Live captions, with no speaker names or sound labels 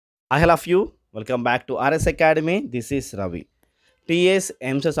I love you. Welcome back to RS Academy. This is Ravi. TS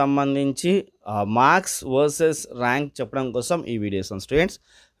AIIMS సంబంధించి marks versus rank చెప్పడం కోసం ఈ videos students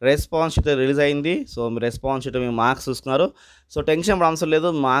response sheet release అయింది. So మీ response sheet మీ marks చూస్తున్నారు. So tension పడ అవసరం లేదు.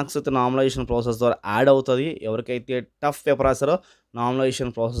 మార్క్స్ అయితే నార్మలైజేషన్ ప్రాసెస్ ద్వారా యాడ్ అవుతుంది. ఎవరికైతే టఫ్ పేపర్ రాస్తారో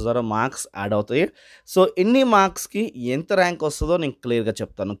నార్మలైజేషన్ ప్రాసెస్ ద్వారా మార్క్స్ యాడ్ అవుతాయి. సో ఎన్ని మార్క్స్కి ఎంత ర్యాంక్ వస్తుందో నేను క్లియర్గా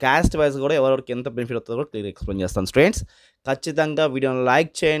చెప్తాను. క్యాస్ట్ వైజ్ కూడా ఎవరికి ఎంత బెనిఫిట్ వస్తుందో కూడా క్లియర్గా ఎక్స్ప్లెయిన్ చేస్తాను స్టూడెంట్స్. ఖచ్చితంగా వీడియోని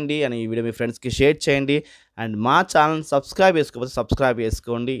లైక్ చేయండి అండ్ ఈ వీడియో మీ ఫ్రెండ్స్కి షేర్ చేయండి అండ్ మా ఛానల్ సబ్స్క్రైబ్ చేసుకోకపోతే సబ్స్క్రైబ్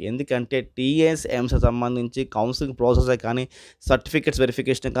చేసుకోండి. ఎందుకంటే టీఎస్ ఎయిమ్స్ సంబంధించి కౌన్సిలింగ్ ప్రాసెస్ కానీ సర్టిఫికేట్స్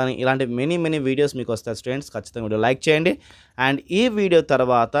వెరిఫికేషన్ కానీ ఇలాంటి మెనీ వీడియోస్ మీకు వస్తాయి స్టూడెంట్స్. ఖచ్చితంగా వీడియో లైక్ చేయండి అండ్ ఈ వీడియో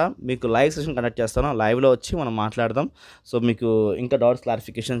తర్వాత మీకు లైవ్ సెషన్ కండక్ట్ చేస్తాను. లైవ్లో వచ్చి మనం మాట్లాడదాం. సో మీకు ఇంకా డౌట్స్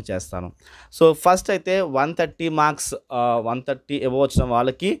క్లారిఫికేషన్ చేస్తాను. సో ఫస్ట్ అయితే 130 మార్క్స్ 130 ఎబో వచ్చిన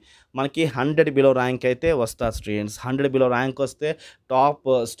వాళ్ళకి మనకి 100 బిలో ర్యాంక్ అయితే వస్తారు స్టూడెంట్స్. 100 బిలో ర్యాంక్ వస్తే టాప్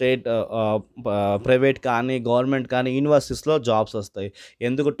స్టేట్ ప్రైవేట్ కానీ గవర్నమెంట్ కానీ యూనివర్సిటీస్లో జాబ్స్ వస్తాయి.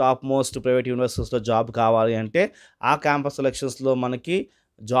 ఎందుకు టాప్ మోస్ట్ ప్రైవేట్ యూనివర్సిటీస్లో జాబ్ కావాలి అంటే ఆ క్యాంపస్ సెలెక్షన్స్లో మనకి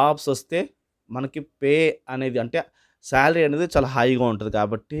జాబ్స్ వస్తే మనకి పే అనేది అంటే శాలరీ అనేది చాలా హైగా ఉంటుంది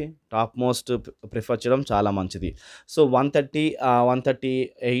కాబట్టి టాప్ మోస్ట్ ప్రిఫర్ చేయడం చాలా మంచిది. సో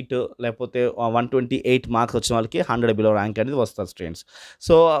 138 లేకపోతే 128 మార్క్స్ వచ్చిన వాళ్ళకి 100 బిలో ర్యాంక్ అనేది వస్తుంది స్టూడెంట్స్.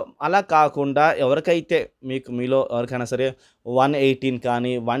 సో అలా కాకుండా ఎవరికైతే మీలో ఎవరికైనా సరే 118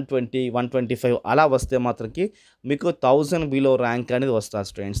 కానీ 120 125 అలా వస్తే మాత్రకి మీకు 1000 బిలో ర్యాంక్ అనేది వస్తుంది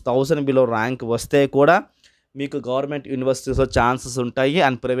స్టూడెంట్స్. 1000 బిలో ర్యాంక్ వస్తే కూడా మీకు గవర్నమెంట్ యూనివర్సిటీస్లో ఛాన్సెస్ ఉంటాయి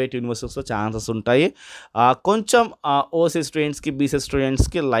అండ్ ప్రైవేట్ యూనివర్సిటీస్లో ఛాన్సెస్ ఉంటాయి. కొంచెం ఓసీ స్టూడెంట్స్కి బీసీ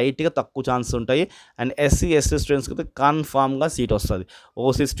స్టూడెంట్స్కి లైట్గా తక్కువ ఛాన్సెస్ ఉంటాయి అండ్ ఎస్సీ ఎస్టీ స్టూడెంట్స్కి అయితే కన్ఫామ్గా సీట్ వస్తుంది.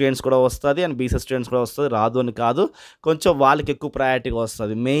 ఓసీ స్టూడెంట్స్ కూడా వస్తుంది అండ్ బీసీ స్టూడెంట్స్ కూడా వస్తుంది. రాదు అని కాదు, కొంచెం వాళ్ళకి ఎక్కువ ప్రయారిటీగా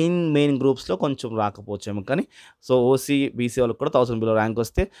వస్తుంది. మెయిన్ గ్రూప్స్లో కొంచెం రాకపోవచ్చేమో కానీ సో ఓసీ బీసీ వాళ్ళకి కూడా 1000 బిలో ర్యాంక్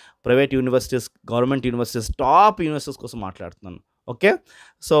వస్తే private universities government universities top universities కోసం మాట్లాడుతున్నాను. ఓకే,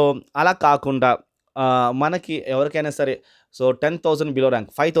 సో అలా కాకుండా మనకి ఎవరికైనా సరే so 10,000 below rank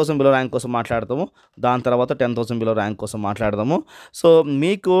 5,000 below rank కోసం మాట్లాడతాము. దాని తర్వాత 10,000 బిలో ర్యాంక్ కోసం మాట్లాడదాము. సో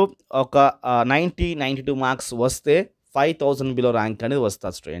మీకు ఒక 92 మార్క్స్ వస్తే 5,000 బిలో ర్యాంక్ అనేది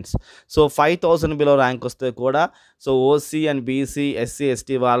వస్తుంది స్టూడెంట్స్. సో 5,000 బిలో ర్యాంక్ వస్తే కూడా so OC and BC SC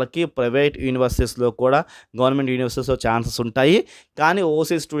ST వాళ్ళకి ప్రైవేట్ యూనివర్సిటీస్లో కూడా గవర్నమెంట్ యూనివర్సిటీస్లో ఛాన్సెస్ ఉంటాయి. కానీ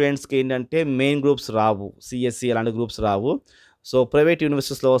ఓసీ స్టూడెంట్స్కి ఏంటంటే మెయిన్ గ్రూప్స్ రావు, సిఎస్సి అలాంటి గ్రూప్స్ రావు. సో ప్రైవేట్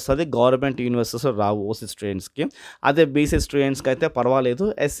యూనివర్సిటీస్లో వస్తుంది, గవర్నమెంట్ యూనివర్సిటీస్లో రావు ఓసీ స్టూడెంట్స్కి. అదే బీసీ స్టూడెంట్స్కి అయితే పర్వాలేదు,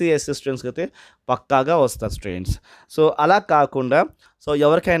 ఎస్సీ ఎస్సీ స్టూడెంట్స్కి అయితే పక్కాగా వస్తుంది స్టూడెంట్స్. సో అలా కాకుండా సో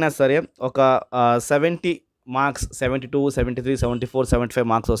ఎవరికైనా సరే ఒక 70 మార్క్స్ 72 73 74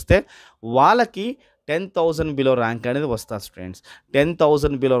 75 మార్క్స్ వస్తే వాళ్ళకి 10,000 బిలో ర్యాంక్ అనేది వస్తుంది స్టూడెంట్స్.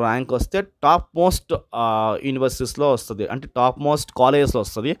 10,000 బిలో ర్యాంక్ వస్తే టాప్ మోస్ట్ యూనివర్సిటీస్లో వస్తుంది, అంటే టాప్ మోస్ట్ కాలేజెస్లో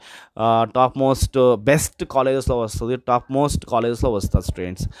వస్తుంది, టాప్ మోస్ట్ బెస్ట్ కాలేజెస్లో వస్తుంది, టాప్ మోస్ట్ కాలేజెస్లో వస్తుంది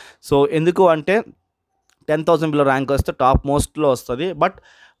స్టూడెంట్స్. సో ఎందుకు అంటే 10,000 బిలో ర్యాంక్ వస్తే టాప్ మోస్ట్లో వస్తుంది, బట్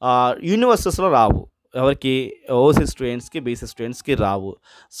యూనివర్సిటీస్లో రావు. ఎవరికి ఓసీ స్టూడెంట్స్కి బీసీ స్టూడెంట్స్కి రావు.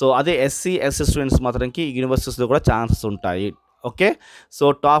 సో అదే ఎస్సీ ఎస్సీ స్టూడెంట్స్ మాత్రానికి యూనివర్సిటీస్లో కూడా ఛాన్సెస్ ఉంటాయి. Okay, so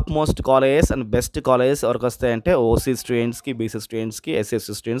top most colleges and best colleges ఎవరికి వస్తాయంటే ఓసీ స్టూడెంట్స్కి బీసీ స్టూడెంట్స్కి ఎస్సీ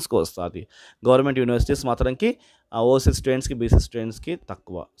స్టూడెంట్స్కి వస్తుంది. గవర్నమెంట్ యూనివర్సిటీస్ మాత్రానికి ఓసీ స్టూడెంట్స్కి బీసీ స్టూడెంట్స్కి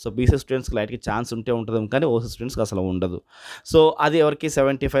తక్కువ. సో బీసీ స్టూడెంట్స్కి లైట్కి ఛాన్స్ ఉంటుంది కానీ ఓసీ స్టూడెంట్స్కి అసలు ఉండదు. సో అది ఎవరికి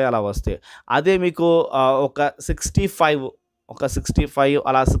 75 అలా వస్తే, అదే మీకు ఒక 65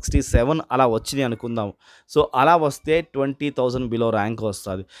 అలా 67 అలా వచ్చింది అనుకుందాం. సో అలా వస్తే 20,000 బిలో ర్యాంక్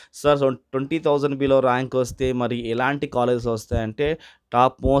వస్తుంది. సార్ 20,000 బిలో ర్యాంక్ వస్తే మరి ఎలాంటి కాలేజెస్ వస్తాయంటే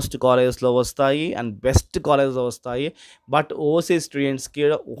టాప్ మోస్ట్ కాలేజెస్లో వస్తాయి అండ్ బెస్ట్ కాలేజెస్లో వస్తాయి. బట్ ఓసీ స్టూడెంట్స్కి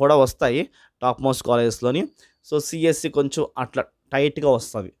కూడా వస్తాయి టాప్ మోస్ట్ కాలేజెస్లోని. సో సిఎస్సి కొంచెం అట్లా టైట్గా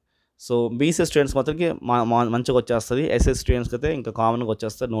వస్తుంది. సో బీసీ స్టూడెంట్స్ మాత్రానికి మంచిగా వచ్చేస్తుంది. ఎస్ఎస్ స్టూడెంట్స్కి అయితే ఇంకా కామన్గా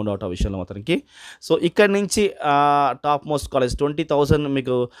వచ్చేస్తుంది, నో డౌట్ ఆ విషయంలో మాత్రానికి. సో ఇక్కడ నుంచి టాప్ మోస్ట్ కాలేజ్ 20,000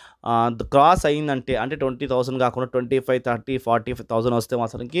 మీకు క్రాస్ అయిందంటే, అంటే 20,000 కాకుండా 25 30 40,000 వస్తే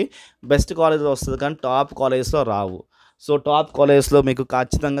మాత్రానికి బెస్ట్ కాలేజ్లో వస్తుంది కానీ టాప్ కాలేజెస్లో రావు. సో టాప్ కాలేజెస్లో మీకు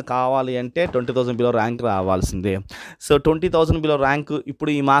ఖచ్చితంగా కావాలి అంటే 20,000 బిలో ర్యాంక్ రావాల్సిందే. సో 20,000 బిలో ర్యాంక్ ఇప్పుడు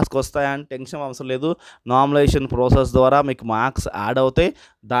ఈ మార్క్స్కి వస్తాయని టెన్షన్ అవసరం లేదు. నార్మలైజేషన్ ప్రాసెస్ ద్వారా మీకు మార్క్స్ యాడ్ అవుతాయి.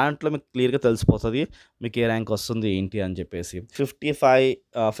 దాంట్లో మీకు క్లియర్గా తెలిసిపోతుంది మీకు ఏ ర్యాంక్ వస్తుంది ఏంటి అని చెప్పేసి.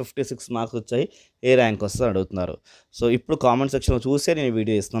 56 మార్క్స్ వచ్చాయి, ఏ ర్యాంక్ వస్తుందో అడుగుతున్నారు. సో ఇప్పుడు కామెంట్ సెక్షన్లో చూసే నేను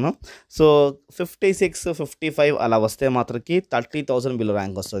వీడియో ఇస్తున్నాను. సో 56 55 అలా వస్తే మాత్రకి 30,000 బిలో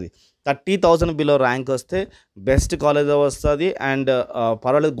ర్యాంక్ వస్తుంది. 30,000 బిలో ర్యాంక్ వస్తే బెస్ట్ కాలేజ్లో వస్తుంది అండ్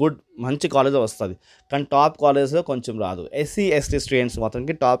పర్వాలేదు గుడ్ మంచి కాలేజ్లో వస్తుంది. కానీ టాప్ కాలేజ్లో కొంచెం రాదు. ఎస్సీ ఎస్టీ స్టూడెంట్స్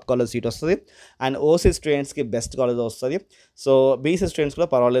మాత్రానికి టాప్ కాలేజ్ సీట్ వస్తుంది అండ్ ఓసీ స్టూడెంట్స్కి బెస్ట్ కాలేజ్లో వస్తుంది. సో బీసీ స్టూడెంట్స్ కూడా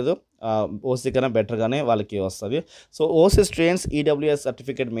పర్వాలేదు, ఓసీ కన్నా బెటర్గానే వాళ్ళకి వస్తుంది. So OC students EWS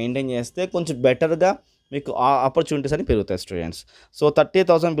certificate maintain చేస్తే కొంచెం బెటర్గా మీకు ఆపర్చునిటీస్ అని పెరుగుతాయి స్టూడెంట్స్. సో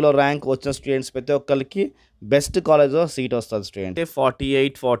 30,000 బిలో ర్యాంక్ వచ్చిన స్టూడెంట్స్ ప్రతి ఒక్కరికి బెస్ట్ కాలేజ్లో సీట్ వస్తుంది స్టూడెంట్.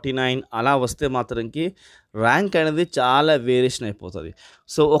 48, 49 అలా వస్తే మాత్రంకి ర్యాంక్ అనేది చాలా వేరియేషన్ అయిపోతుంది.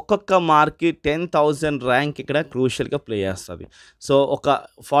 సో ఒక్కొక్క మార్క్కి 10,000 ర్యాంక్ ఇక్కడ క్రూషియల్గా ప్లే చేస్తుంది. సో ఒక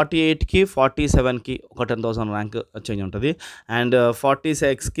 48కి 47కి ఒక 10,000 ర్యాంక్ చేంజ్ ఉంటుంది. అండ్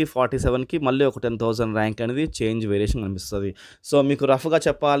 46కి 47కి మళ్ళీ ఒక 10,000 ర్యాంక్ అనేది చేంజ్ వేరియేషన్ కనిపిస్తుంది. సో మీకు రఫ్గా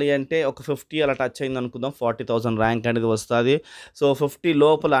చెప్పాలి అంటే ఒక 50 అలా టచ్ అయింది అనుకుందాం, 40,000 ర్యాంక్ అనేది వస్తుంది. సో 50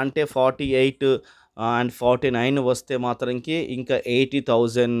 లోపల అంటే 48 అండ్ 49 వస్తే మాత్రంకి ఇంకా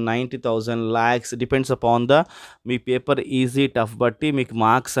 80,000, 90,000 lakhs depends upon the me paper easy tough బట్టి మీకు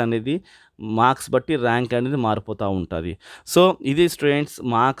మార్క్స్ బట్టి ర్యాంక్ అనేది మారిపోతూ ఉంటుంది. సో ఇది స్టూడెంట్స్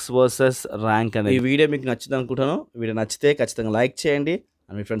మార్క్స్ వర్సెస్ ర్యాంక్ అనేది. ఈ వీడియో మీకు నచ్చింది అనుకుంటాను. వీడియో నచ్చితే ఖచ్చితంగా లైక్ చేయండి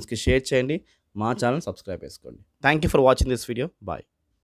అండ్ మీ ఫ్రెండ్స్కి షేర్ చేయండి. మా ఛానల్ సబ్స్క్రైబ్ చేసుకోండి. Thank you for watching this video. Bye.